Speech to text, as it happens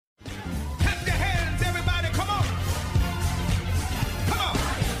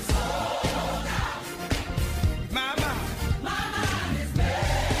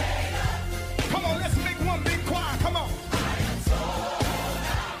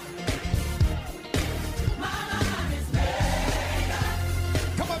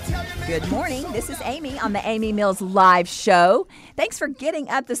Good morning. This is Amy on the Amy Mills Live Show. Thanks for getting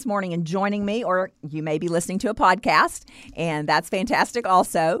up this morning and joining me, or you may be listening to a podcast, and that's fantastic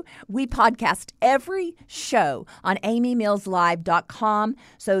also. We podcast every show on amymillslive.com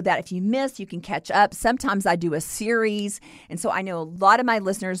so that if you miss, you can catch up. Sometimes I do a series, and so I know a lot of my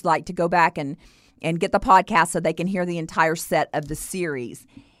listeners like to go back and get the podcast so they can hear the entire set of the series.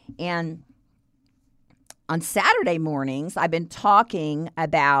 And on Saturday mornings, I've been talking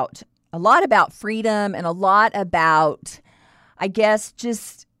about a lot about freedom and a lot about, I guess,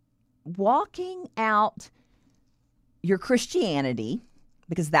 just walking out your Christianity,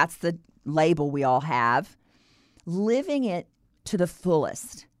 because that's the label we all have, living it to the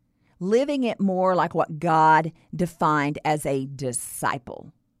fullest, living it more like what God defined as a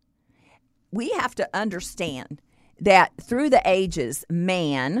disciple. We have to understand that through the ages,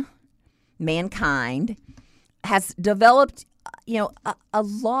 mankind has developed, a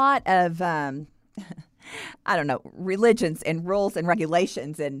lot of, religions and rules and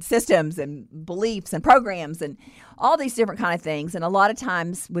regulations and systems and beliefs and programs and all these different kind of things. And a lot of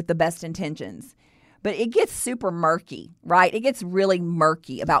times with the best intentions. But it gets super murky, right? It gets really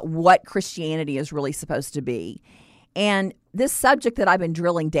murky about what Christianity is really supposed to be. And this subject that I've been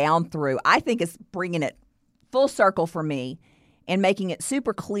drilling down through, I think is bringing it full circle for me and making it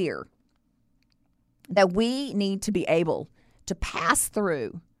super clear that we need to be able to pass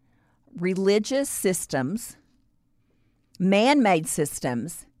through religious systems, man-made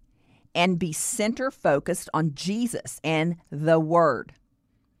systems, and be center-focused on Jesus and the Word.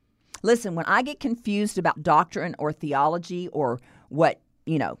 Listen, when I get confused about doctrine or theology or what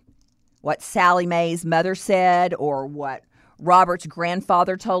Sally Mae's mother said or what Robert's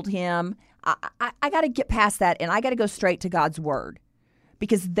grandfather told him, I got to get past that, and I got to go straight to God's Word,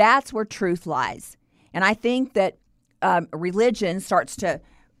 because that's where truth lies. And I think that religion starts to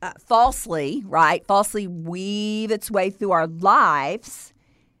falsely weave its way through our lives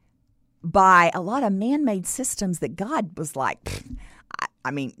by a lot of man-made systems that God was like,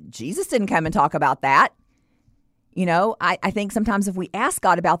 Jesus didn't come and talk about that. I think sometimes if we ask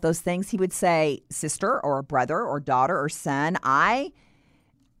God about those things, he would say, sister or brother or daughter or son, I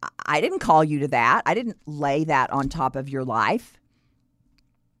didn't call you to that. I didn't lay that on top of your life.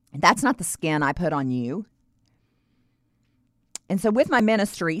 That's not the skin I put on you. And so with my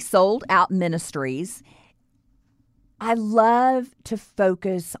ministry, Sold Out Ministries, I love to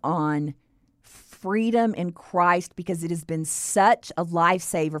focus on freedom in Christ because it has been such a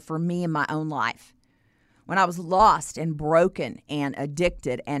lifesaver for me in my own life. When I was lost and broken and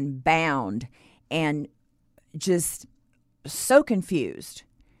addicted and bound and just so confused,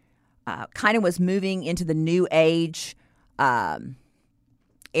 kind of was moving into the new age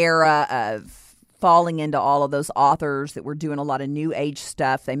era of falling into all of those authors that were doing a lot of new age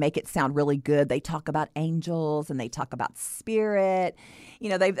stuff. They make it sound really good. They talk about angels and they talk about spirit.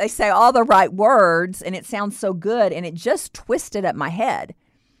 They say all the right words and it sounds so good, and it just twisted up my head.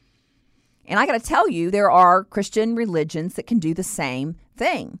 And I got to tell you, there are Christian religions that can do the same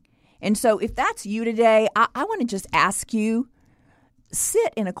thing. And so if that's you today, I want to just ask you,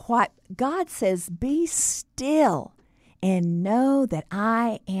 sit in a quiet. God says, be still and know that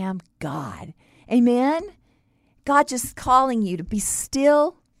I am God. Amen? God just calling you to be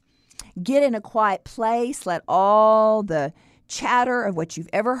still, get in a quiet place, let all the chatter of what you've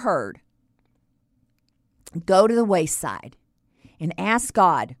ever heard go to the wayside and ask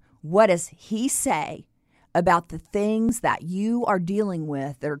God, what does he say about the things that you are dealing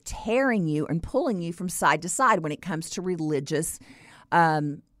with that are tearing you and pulling you from side to side when it comes to religious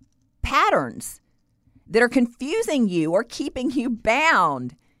patterns that are confusing you or keeping you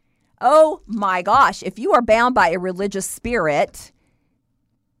bound? Oh my gosh, if you are bound by a religious spirit,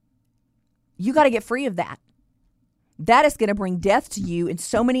 you got to get free of that. That is going to bring death to you in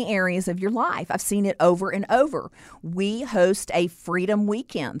so many areas of your life. I've seen it over and over. We host a Freedom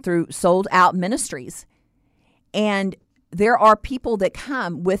Weekend through Sold Out Ministries. And there are people that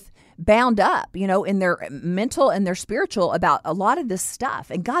come with bound up, in their mental and their spiritual about a lot of this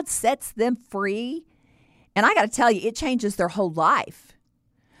stuff. And God sets them free. And I got to tell you, it changes their whole life.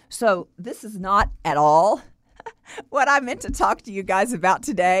 So this is not at all what I meant to talk to you guys about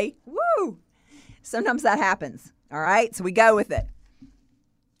today. Woo! Sometimes that happens. All right, so we go with it.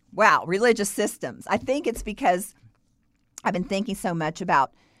 Wow, religious systems. I think it's because I've been thinking so much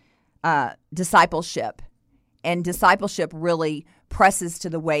about discipleship, and discipleship really presses to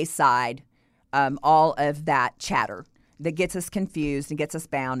the wayside all of that chatter that gets us confused and gets us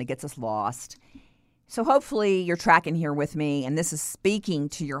bound and gets us lost. So hopefully you're tracking here with me, and this is speaking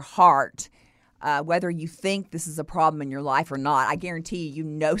to your heart whether you think this is a problem in your life or not, I guarantee you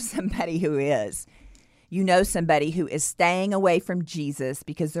know somebody who is. You know somebody who is staying away from Jesus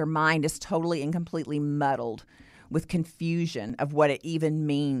because their mind is totally and completely muddled with confusion of what it even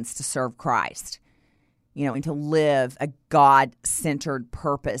means to serve Christ, and to live a God-centered,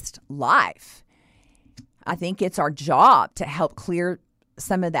 purposed life. I think it's our job to help clear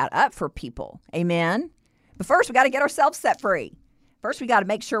some of that up for people. Amen? But first, we got to get ourselves set free. First, we got to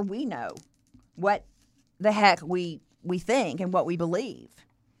make sure we know what the heck we think and what we believe.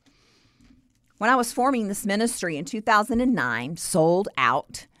 When I was forming this ministry in 2009, Sold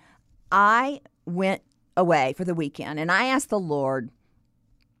Out, I went away for the weekend and I asked the Lord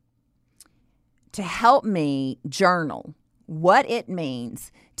to help me journal what it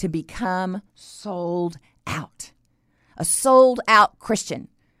means to become sold out, a sold out Christian.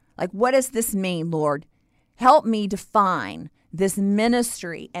 Like, what does this mean, Lord? Help me define this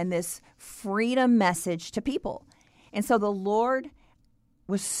ministry and this freedom message to people. And so the Lord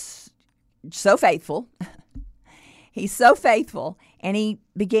was so faithful. He's so faithful. And he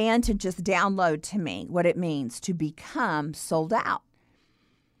began to just download to me what it means to become sold out.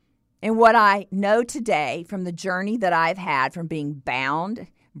 And what I know today from the journey that I've had from being bound,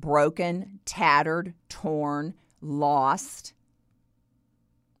 broken, tattered, torn, lost,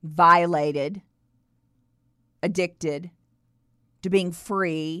 violated, addicted, to being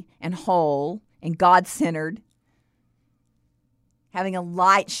free and whole and God-centered, having a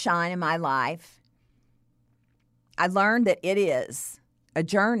light shine in my life, I learned that it is a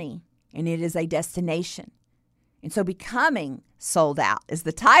journey and it is a destination. And so becoming sold out is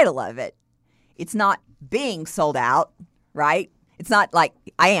the title of it. It's not being sold out, right? It's not like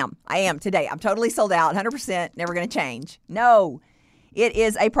I am today. I'm totally sold out, 100%, never going to change. No, it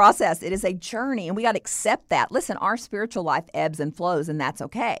is a process. It is a journey, and we got to accept that. Listen, our spiritual life ebbs and flows, and that's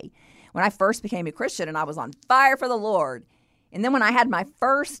okay. When I first became a Christian and I was on fire for the Lord, and then when I had my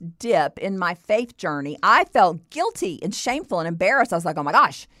first dip in my faith journey, I felt guilty and shameful and embarrassed. I was like, oh my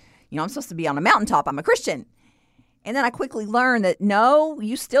gosh, I'm supposed to be on a mountaintop. I'm a Christian. And then I quickly learned that no,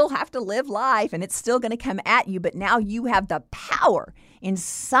 you still have to live life and it's still going to come at you. But now you have the power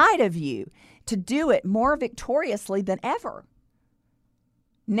inside of you to do it more victoriously than ever.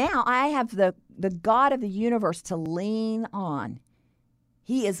 Now I have the God of the universe to lean on.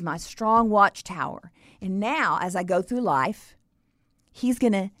 He is my strong watchtower. And now as I go through life, he's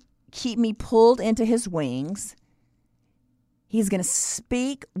going to keep me pulled into his wings. He's going to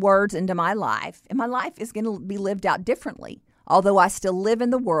speak words into my life, and my life is going to be lived out differently. Although I still live in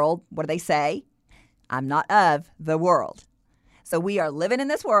the world, what do they say? I'm not of the world. So we are living in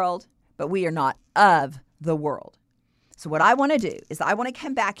this world, but we are not of the world. So what I want to do is I want to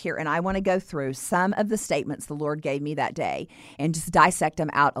come back here and I want to go through some of the statements the Lord gave me that day and just dissect them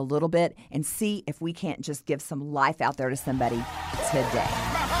out a little bit and see if we can't just give some life out there to somebody today.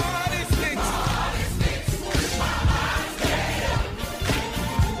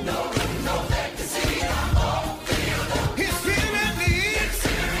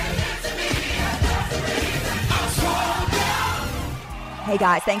 Hey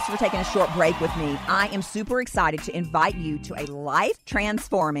guys, thanks for taking a short break with me. I am super excited to invite you to a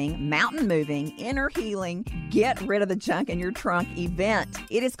life-transforming, mountain-moving, inner-healing, get rid of the junk in your trunk event.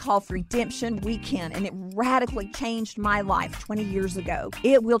 It is called Redemption Weekend, and it radically changed my life 20 years ago.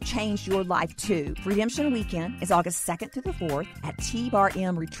 It will change your life too. Redemption Weekend is August 2nd to the 4th at T-Bar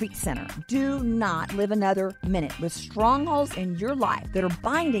M Retreat Center. Do not live another minute with strongholds in your life that are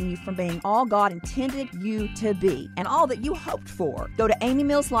binding you from being all God intended you to be and all that you hoped for. Go to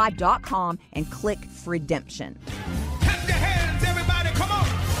amymillslive.com and click Redemption. Clap your hands, everybody. Come on.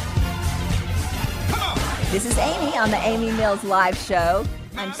 Come on. This is Amy on the Amy Mills Live Show.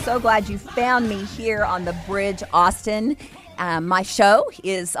 I'm so glad you found me here on the Bridge, Austin. My show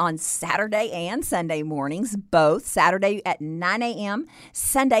is on Saturday and Sunday mornings, both Saturday at 9 a.m.,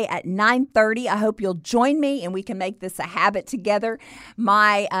 Sunday at 9:30. I hope you'll join me and we can make this a habit together.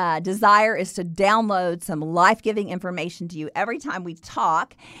 My desire is to download some life-giving information to you every time we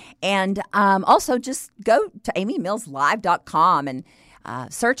talk. And also just go to amymillslive.com and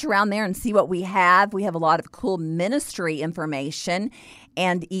search around there and see what we have. We have a lot of cool ministry information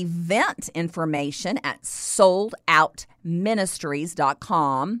and event information at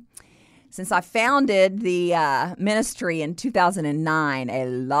soldoutministries.com. Since I founded the ministry in 2009, a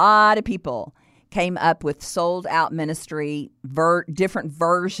lot of people came up with Sold Out Ministry, different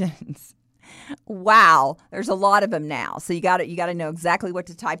versions. Wow, there's a lot of them now. So you got to know exactly what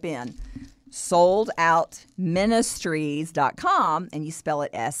to type in. soldoutministries.com, and you spell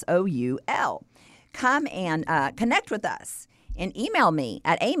it S-O-U-L. Come and connect with us. and email me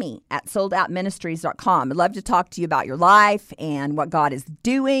at amy@soldoutministries.com. I'd love to talk to you about your life and what God is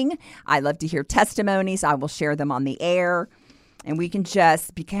doing. I love to hear testimonies. I will share them on the air. And we can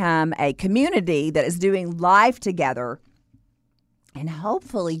just become a community that is doing life together and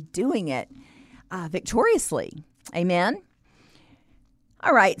hopefully doing it victoriously. Amen?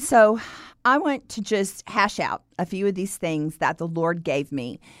 All right, so I want to just hash out a few of these things that the Lord gave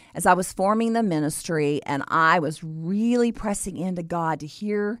me as I was forming the ministry, and I was really pressing into God to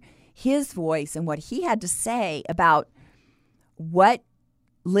hear His voice and what He had to say about what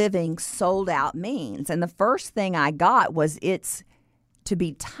living sold out means. And the first thing I got was it's to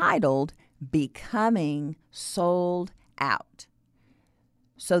be titled Becoming Sold Out.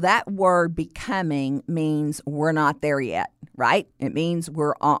 So that word becoming means we're not there yet, right? It means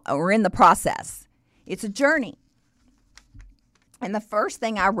we're in the process. It's a journey. And the first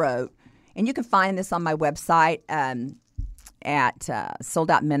thing I wrote, and you can find this on my website at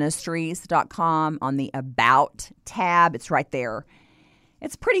soldoutministries.com on the About tab. It's right there.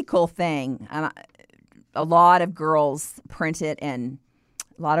 It's a pretty cool thing. A lot of girls print it, and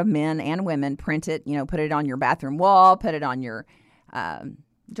a lot of men and women print it, put it on your bathroom wall, put it on your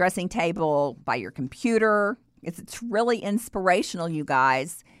dressing table, by your computer. It's really inspirational, you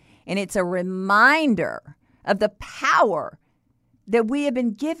guys. And it's a reminder of the power that we have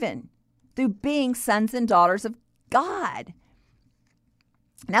been given through being sons and daughters of God.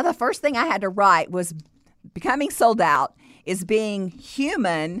 Now, the first thing I had to write was becoming sold out is being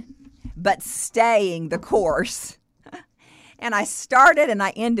human, but staying the course. And I started and I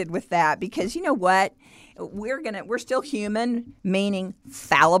ended with that because you know what? We're still human, meaning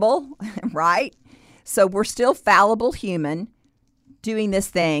fallible, right? So we're still fallible human doing this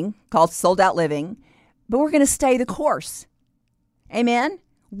thing called sold out living, but we're going to stay the course. Amen?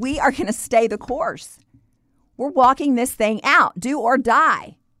 We are going to stay the course. We're walking this thing out, do or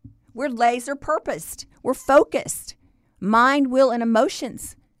die. We're laser purposed. We're focused. Mind, will, and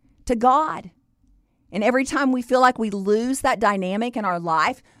emotions to God. And every time we feel like we lose that dynamic in our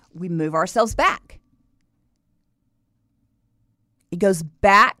life, we move ourselves back. It goes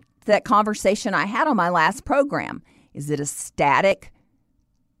back to that conversation I had on my last program. Is it a static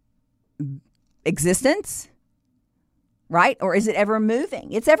existence? Right? Or is it ever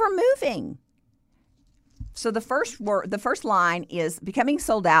moving? It's ever moving. So the first line is becoming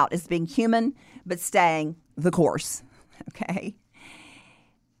sold out is being human, but staying the course. Okay.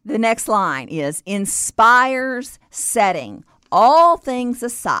 The next line is inspires setting all things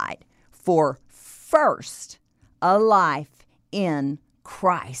aside for first a life in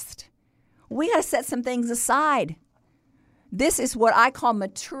Christ. We got to set some things aside. This is what I call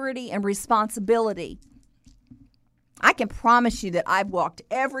maturity and responsibility. I can promise you that I've walked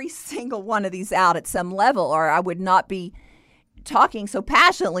every single one of these out at some level, or I would not be talking so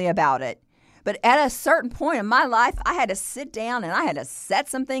passionately about it. But at a certain point in my life, I had to sit down and I had to set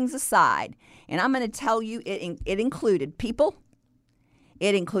some things aside. And I'm going to tell you, it included people.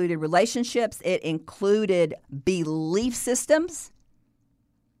 It included relationships. It included belief systems.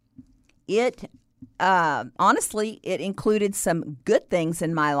 Honestly, it included some good things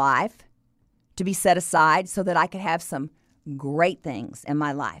in my life to be set aside so that I could have some great things in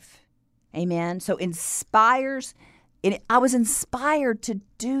my life. Amen. So I was inspired to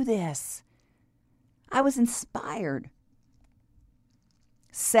do this. I was inspired.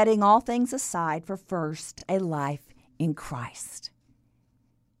 Setting all things aside for first a life in Christ.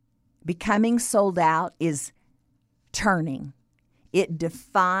 Becoming sold out is turning. It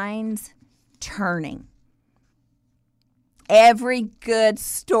defines turning. Every good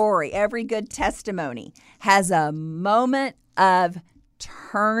story, every good testimony has a moment of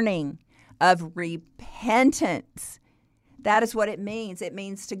turning, of repentance. That is what it means. It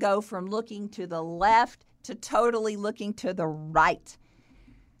means to go from looking to the left to totally looking to the right.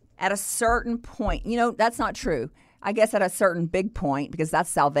 At a certain point, that's not true. I guess at a certain big point, because that's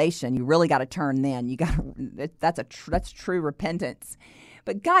salvation, you really got to turn then. That's true repentance.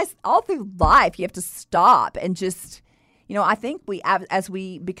 But guys, all through life, you have to stop and just, I think as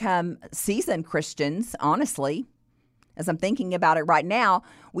we become seasoned Christians, honestly, as I'm thinking about it right now,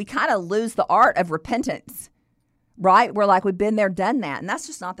 we kind of lose the art of repentance, right? We're like, we've been there, done that. And that's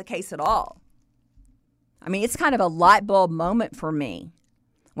just not the case at all. I mean, it's kind of a light bulb moment for me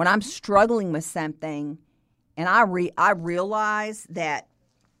when I'm struggling with something and I realize that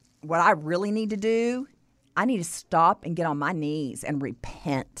what I really need to do, I need to stop and get on my knees and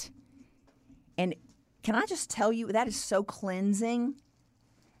repent. And can I just tell you, that is so cleansing.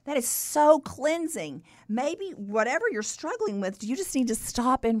 That is so cleansing. Maybe whatever you're struggling with, you just need to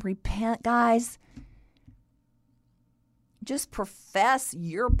stop and repent, guys. just profess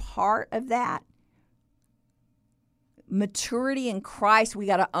you're part of that? Maturity in Christ, we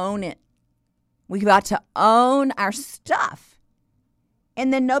got to own it. We got to own our stuff.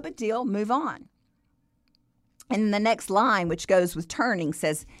 And then no big deal, move on. And the next line, which goes with turning,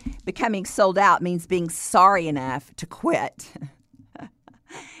 says, becoming sold out means being sorry enough to quit.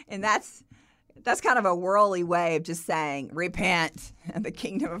 And that's kind of a worldly way of just saying, repent, the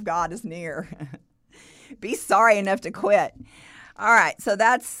kingdom of God is near. Be sorry enough to quit. All right, so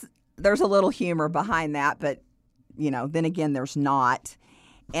there's a little humor behind that, but, then again, there's not.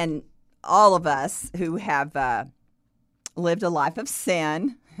 And all of us who have lived a life of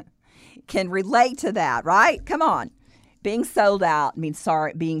sin can relate to that, right? Come on. Being sold out means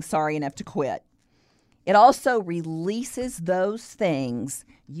being sorry enough to quit. It also releases those things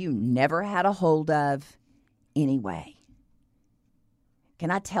you never had a hold of anyway.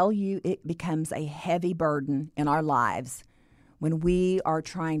 Can I tell you, it becomes a heavy burden in our lives when we are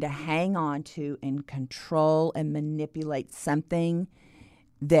trying to hang on to and control and manipulate something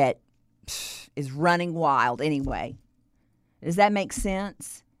that is running wild anyway. Does that make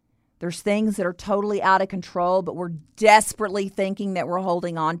sense? There's things that are totally out of control, but we're desperately thinking that we're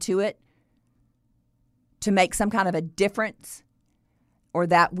holding on to it to make some kind of a difference, or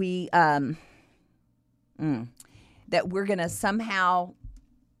that that we're going to somehow,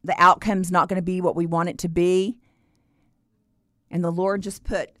 the outcome's not going to be what we want it to be. And the Lord just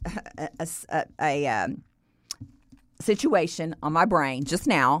put a situation on my brain just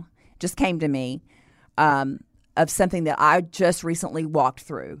came to me, of something that I just recently walked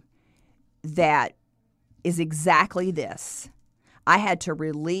through that is exactly this. I had to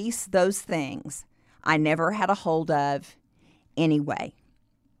release those things I never had a hold of anyway.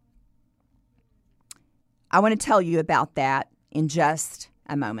 I want to tell you about that in just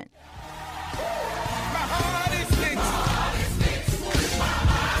a moment.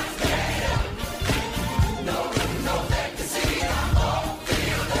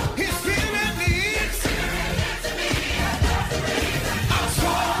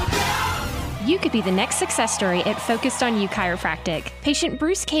 You could be the next success story at Focused on You Chiropractic. Patient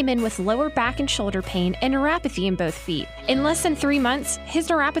Bruce came in with lower back and shoulder pain and neuropathy in both feet. In less than 3 months, his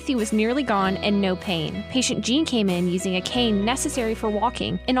neuropathy was nearly gone and no pain. Patient Jean came in using a cane necessary for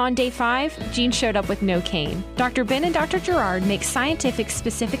walking, and on day 5, Jean showed up with no cane. Dr. Ben and Dr. Gerard make scientific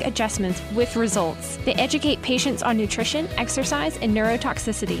specific adjustments with results. They educate patients on nutrition, exercise, and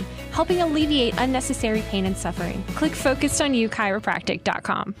neurotoxicity, helping alleviate unnecessary pain and suffering. Click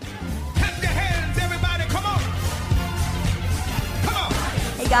FocusedOnYouChiropractic.com.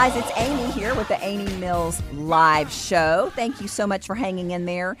 Hey guys, it's Amy here with the Amy Mills Live Show. Thank you so much for hanging in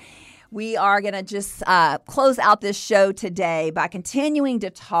there. We are going to just close out this show today by continuing to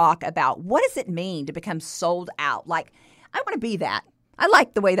talk about what does it mean to become sold out. Like, I want to be that. I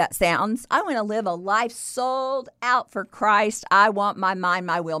like the way that sounds. I want to live a life sold out for Christ. I want my mind,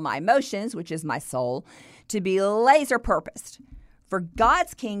 my will, my emotions, which is my soul, to be laser purposed for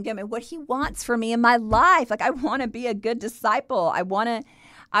God's kingdom and what He wants for me in my life. Like, I want to be a good disciple. I want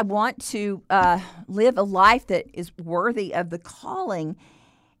to live a life that is worthy of the calling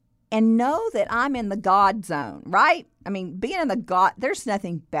and know that I'm in the God zone, right? I mean, being in the God, there's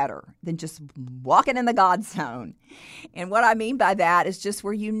nothing better than just walking in the God zone. And what I mean by that is just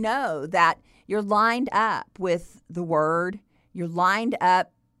where you know that you're lined up with the Word. You're lined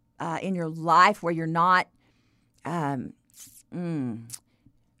up in your life where you're not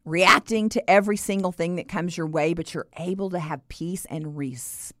reacting to every single thing that comes your way, but you're able to have peace and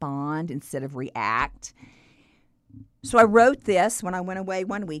respond instead of react. So I wrote this when I went away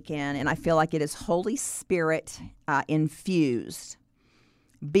one weekend, and I feel like it is Holy Spirit infused.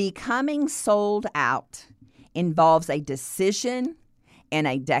 Becoming sold out involves a decision and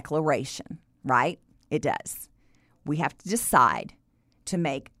a declaration, right? It does. We have to decide to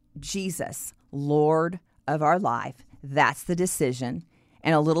make Jesus Lord of our life. That's the decision.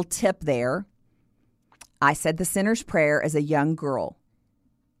 And a little tip there, I said the sinner's prayer as a young girl.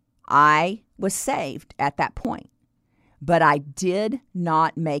 I was saved at that point, but I did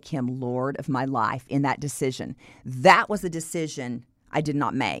not make Him Lord of my life in that decision. That was a decision I did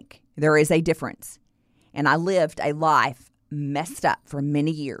not make. There is a difference. And I lived a life messed up for many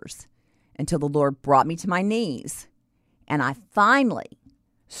years until the Lord brought me to my knees. And I finally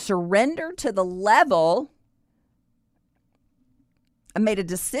surrendered to the level. I made a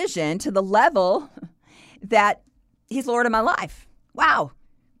decision to the level that He's Lord of my life. Wow.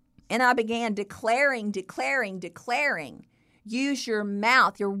 And I began declaring. Use your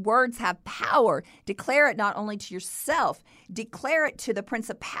mouth. Your words have power. Declare it not only to yourself, declare it to the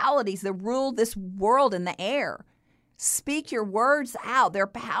principalities that rule this world in the air. Speak your words out. They're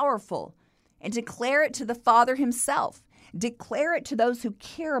powerful. And declare it to the Father himself. Declare it to those who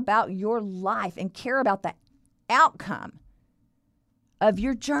care about your life and care about the outcome of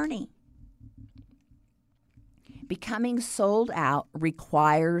your journey. Becoming sold out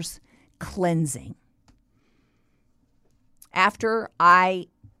requires cleansing. After I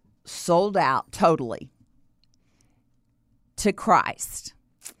sold out totally to Christ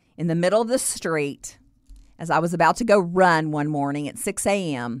in the middle of the street, as I was about to go run one morning at 6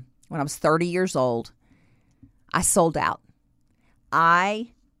 a.m. when I was 30 years old, I sold out.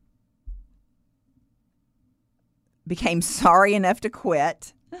 I became sorry enough to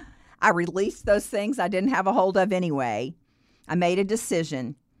quit. I released those things I didn't have a hold of anyway. I made a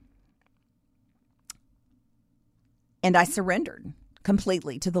decision. And I surrendered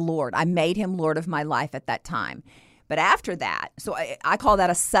completely to the Lord. I made him Lord of my life at that time. But after that, so I call that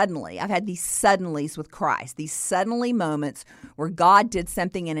a suddenly. I've had these suddenlies with Christ, these suddenly moments where God did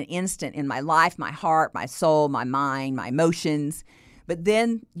something in an instant in my life, my heart, my soul, my mind, my emotions. But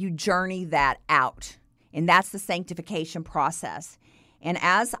then you journey that out. And that's the sanctification process. And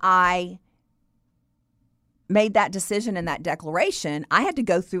as I made that decision and that declaration, I had to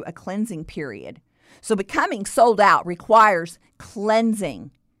go through a cleansing period. So becoming sold out requires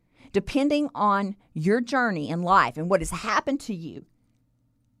cleansing. Depending on your journey in life and what has happened to you,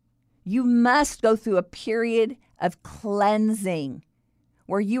 you must go through a period of cleansing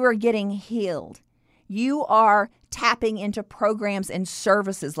where you are getting healed. You are tapping into programs and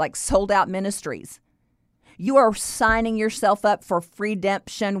services like Sold Out Ministries. You are signing yourself up for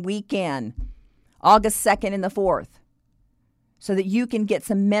Freedemption Weekend, August 2nd and the 4th, so that you can get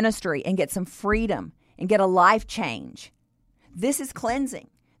some ministry and get some freedom and get a life change. This is cleansing.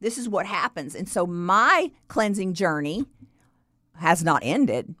 This is what happens. And so my cleansing journey has not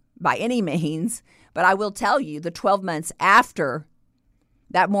ended by any means, but I will tell you the 12 months after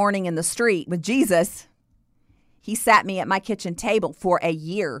that morning in the street with Jesus, he sat me at my kitchen table for a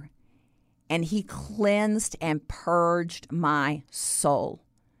year and he cleansed and purged my soul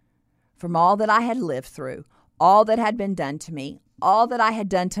from all that I had lived through, all that had been done to me, all that I had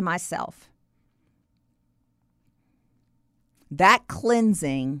done to myself. That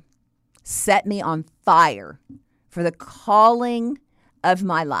cleansing set me on fire for the calling of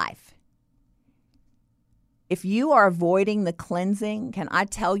my life. If you are avoiding the cleansing, can I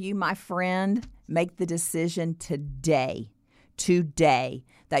tell you, my friend, make the decision today,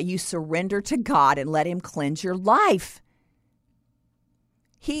 that you surrender to God and let him cleanse your life.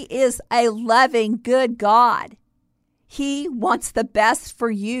 He is a loving, good God. He wants the best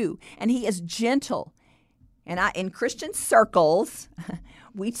for you, and he is gentle. And in Christian circles,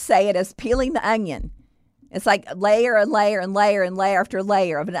 we say it as peeling the onion. It's like layer and layer and layer and layer after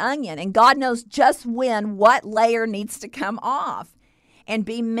layer of an onion. And God knows just when what layer needs to come off and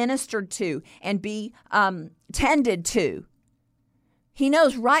be ministered to and be tended to. He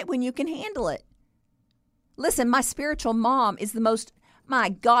knows right when you can handle it. Listen, my spiritual mom is the most, my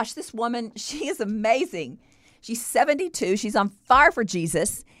gosh, this woman, she is amazing. She's 72. She's on fire for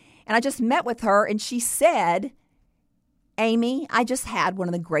Jesus. And I just met with her and she said, Amy, I just had one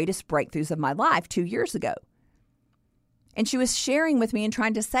of the greatest breakthroughs of my life 2 years ago. And she was sharing with me and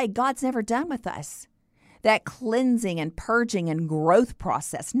trying to say, God's never done with us. That cleansing and purging and growth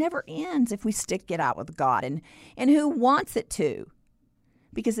process never ends if we stick it out with God. And who wants it to?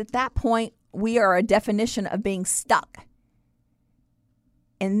 Because at that point, we are a definition of being stuck.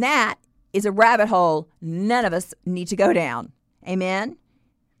 And that is a rabbit hole none of us need to go down. Amen?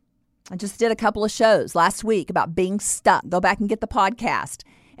 I just did a couple of shows last week about being stuck. Go back and get the podcast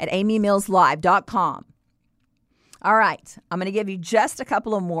at amymillslive.com. All right, I'm going to give you just a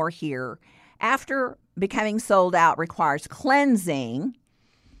couple of more here. After becoming sold out requires cleansing,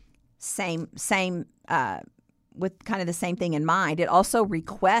 same with kind of the same thing in mind. It also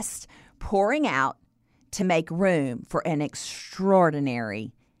requests pouring out to make room for an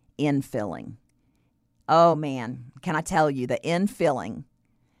extraordinary infilling. Oh man, can I tell you, the infilling,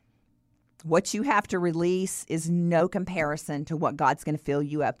 what you have to release is no comparison to what God's going to fill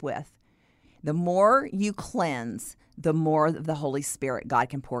you up with. The more you cleanse, the more of the Holy Spirit God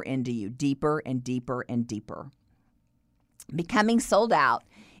can pour into you, deeper and deeper and deeper. Becoming sold out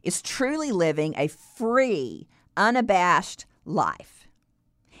is truly living a free, unabashed life.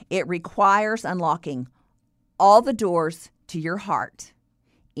 It requires unlocking all the doors to your heart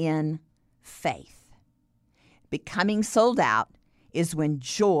in faith. Becoming sold out is when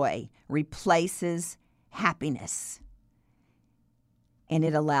joy replaces happiness. And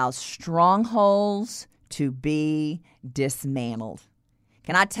it allows strongholds to be dismantled.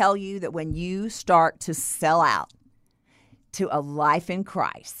 Can I tell you that when you start to sell out, to a life in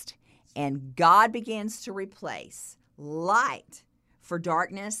Christ, and God begins to replace light for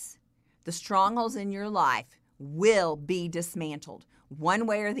darkness, the strongholds in your life will be dismantled one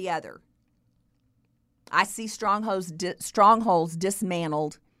way or the other. I see strongholds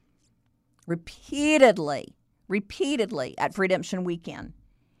dismantled repeatedly at Redemption Weekend.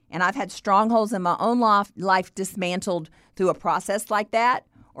 And I've had strongholds in my own life dismantled through a process like that,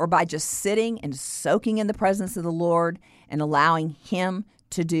 or by just sitting and soaking in the presence of the Lord and allowing Him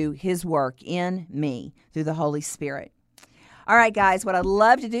to do His work in me through the Holy Spirit. All right, guys, what I'd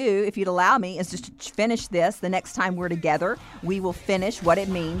love to do, if you'd allow me, is just to finish this. The next time we're together, we will finish what it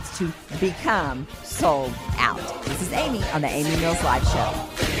means to become sold out. This is Amy on the Amy Mills Live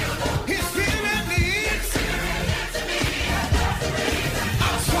Show.